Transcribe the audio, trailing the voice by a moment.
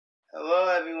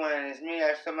Hello everyone, it's me,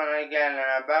 Esteban again, and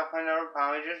I'm back with another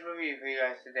Power Rangers review for you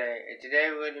guys today. And today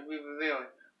we're going to be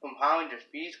reviewing from Power Rangers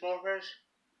Meast Morpbers,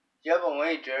 Yellow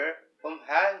Ranger from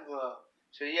Hasbro.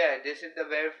 So yeah, this is the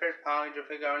very first Power Ranger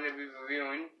figure I'm going to be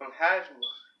reviewing from Hasbro,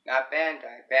 not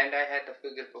Bandai. Bandai had the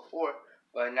figures before,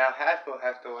 but now Hasbro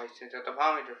has the license of the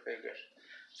Power Ranger figures.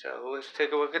 So let's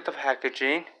take a look at the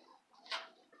packaging.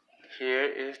 Here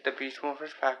is the Beast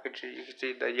Morphers packaging. You can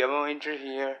see the Yellow Ranger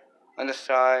here on the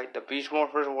side, the Beast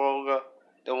Morphers logo,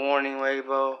 the warning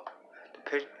label,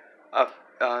 the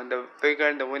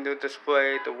figure, the window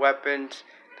display, the weapons,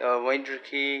 the Ranger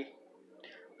key,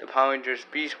 the Power Rangers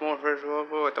Beast Morphers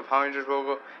logo with the Power Rangers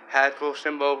logo, Hasbro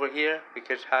symbol over here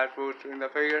because Hasbro is doing the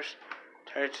figures.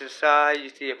 Turn to the side, you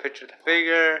see a picture of the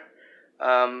figure,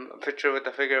 a picture with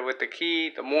the figure with the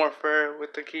key, the Morpher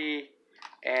with the key,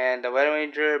 and the Red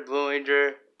Ranger, Blue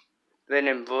Ranger, then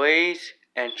in Blaze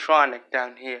and Tronic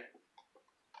down here.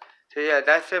 So yeah,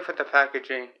 that's it for the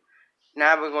packaging.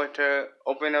 Now we're going to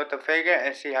open up the figure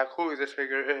and see how cool this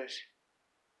figure is.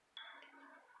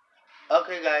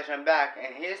 Okay guys, I'm back,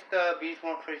 and here's the Beast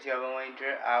Morphers Yellow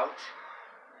Ranger out.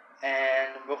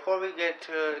 And before we get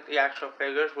to the actual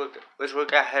figures, let's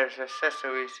look at her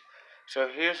accessories. So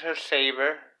here's her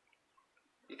saber.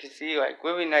 You can see like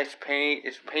really nice paint.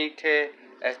 It's painted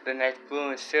as the nice blue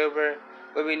and silver.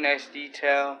 Really nice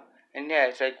detail. And yeah,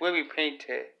 it's like really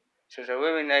painted. So it's a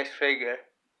really nice figure.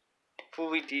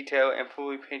 Fully detailed and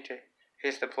fully painted.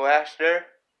 Here's the blaster.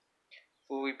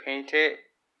 Fully painted.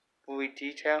 Fully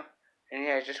detailed. And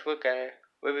yeah, just look at it.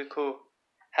 Really cool.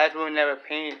 Hasbro never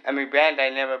painted,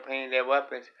 Bandai never painted their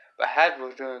weapons. But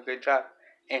Hasbro's doing a good job.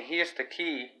 And here's the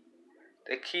key.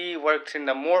 The key works in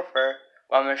the Morpher.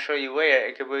 Well, I'm going to show you later.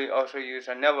 It could be also used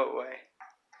another way.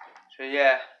 So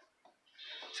yeah.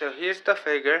 So here's the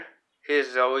figure.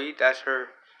 Here's Zoe. That's her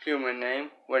human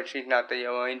name when she's not the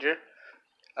Yellow Ranger.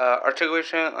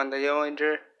 Articulation on the Yellow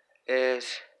Ranger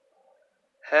is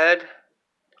head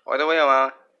all the way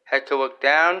around. Head can look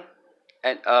down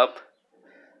and up.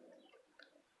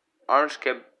 Arms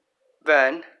can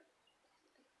bend.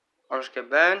 Arms can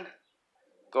bend.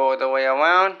 Go all the way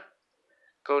around.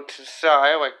 Go to the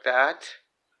side like that.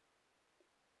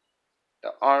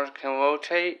 The arms can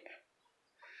rotate.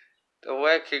 The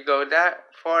leg can go that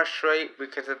far straight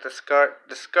because of the scar.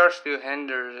 The scar still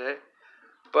hinders it.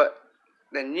 But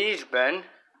the knees bend.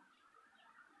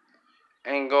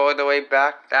 And go all the way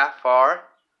back that far.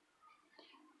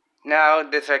 Now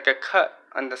there's like a cut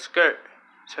on the skirt.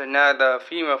 So now the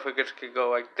female figures can go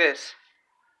like this.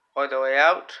 All the way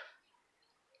out.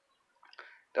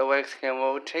 The legs can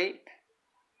rotate.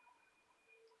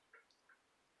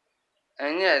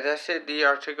 And yeah, that's it, the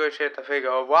articulation of the figure.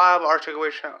 A lot of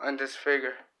articulation on this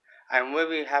figure. I'm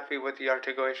really happy with the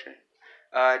articulation.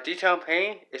 Detail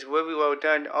paint is really well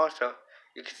done also.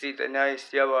 You can see the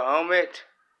nice yellow helmet.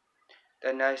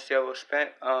 The nice yellow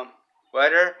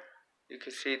leather. You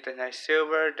can see the nice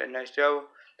silver, the nice yellow.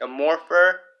 The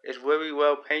Morpher is really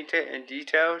well painted and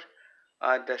detailed.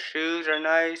 The shoes are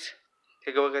nice.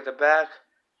 Take a look at the back.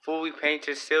 Fully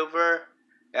painted silver.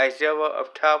 Nice yellow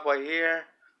up top right here.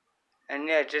 And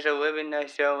yeah, just a really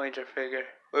nice Yellow Ranger figure.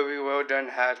 Really well done,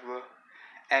 Hasbro.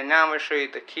 And now I'm going to show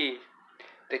you the key.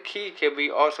 The key can be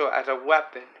also as a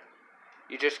weapon.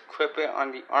 You just clip it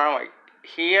on the arm like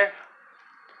here.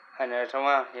 And there's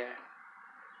around here.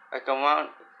 Like around.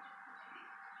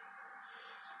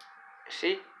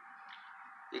 See?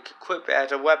 You can clip it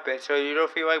as a weapon. So you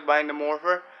don't feel like buying the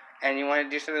Morpher and you want to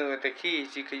do something with the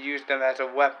keys, you could use them as a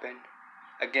weapon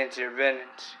against your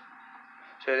villains.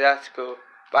 So that's cool.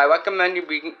 But I recommend you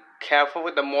be careful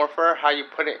with the Morpher, how you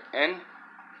put it in,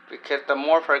 because the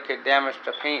Morpher could damage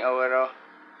the paint a little,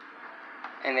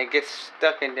 and it gets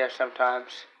stuck in there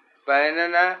sometimes. But other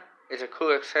than that, it's a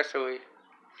cool accessory.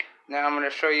 Now I'm going to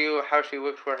show you how she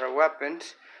looks with her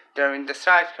weapons during the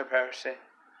size comparison.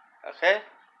 Okay?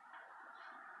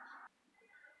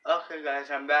 Okay guys,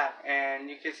 I'm back, and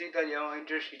you can see the Yellow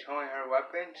Ranger, she's holding her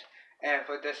weapons. And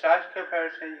for the size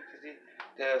comparison, you can see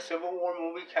the Civil War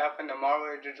movie cap and the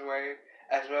Marvel Rangers way,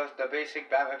 as well as the basic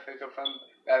Batman figure from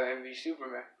Batman v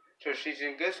Superman. So she's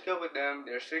in good scale with them.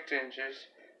 They're 6 inches,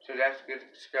 so that's good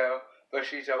scale. But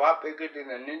she's a lot bigger than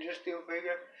the Ninja Steel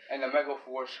figure and the Mega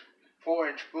Force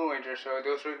 4-inch Blue Ranger. So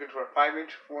those figures were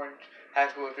 5-inch, 4-inch,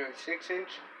 Hasbro doing 6-inch.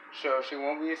 So she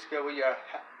won't be in scale with your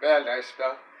Bandai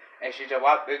stuff. And she's a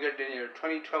lot bigger than your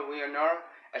 2012 Leonardo,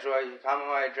 as well as your Kamen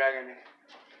Rider Dragon.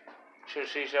 So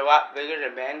she's a lot bigger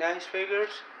than Bandai's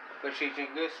figures, but she's in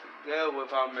good scale with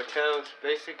Mattel's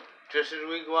basic Justice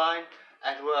League line,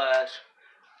 as well as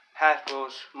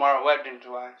Hasbro's Marvel Legends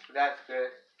line, so that's good.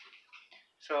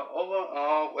 So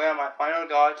overall, what are my final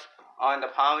thoughts on the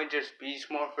Power Rangers Beast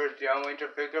Morphers Young Ranger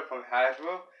figure from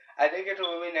Hasbro? I think it's a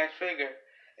really nice figure.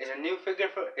 It's a new figure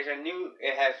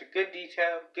it has good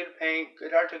detail, good paint,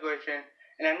 good articulation,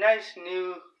 and a nice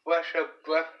new brush of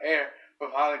rough hair for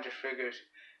Power Rangers figures.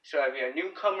 So if you're a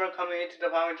newcomer coming into the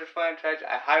Power Rangers franchise,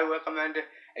 I highly recommend it.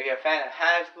 If you're a fan of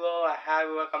Hasbro, I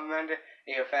highly recommend it.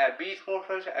 If you're a fan of Beast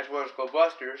Morphers as well as Go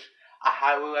Busters, I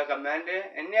highly recommend it.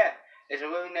 And yeah, it's a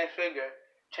really nice figure.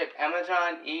 Check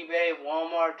Amazon, eBay,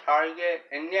 Walmart, Target,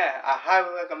 and yeah, I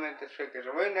highly recommend this figure. It's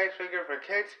a really nice figure for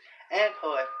kids and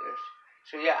collectors.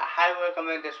 So yeah, I highly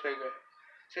recommend this figure.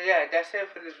 So yeah, that's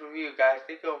it for this review, guys.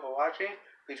 Thank you all for watching.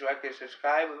 Please like and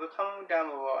subscribe. Leave a comment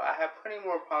down below. I have plenty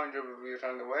more Power Ranger reviews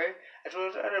on the way, as well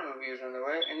as other reviews on the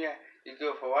way. And yeah, thank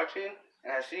you all for watching,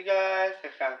 and I'll see you guys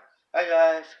next time. Bye,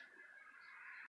 guys.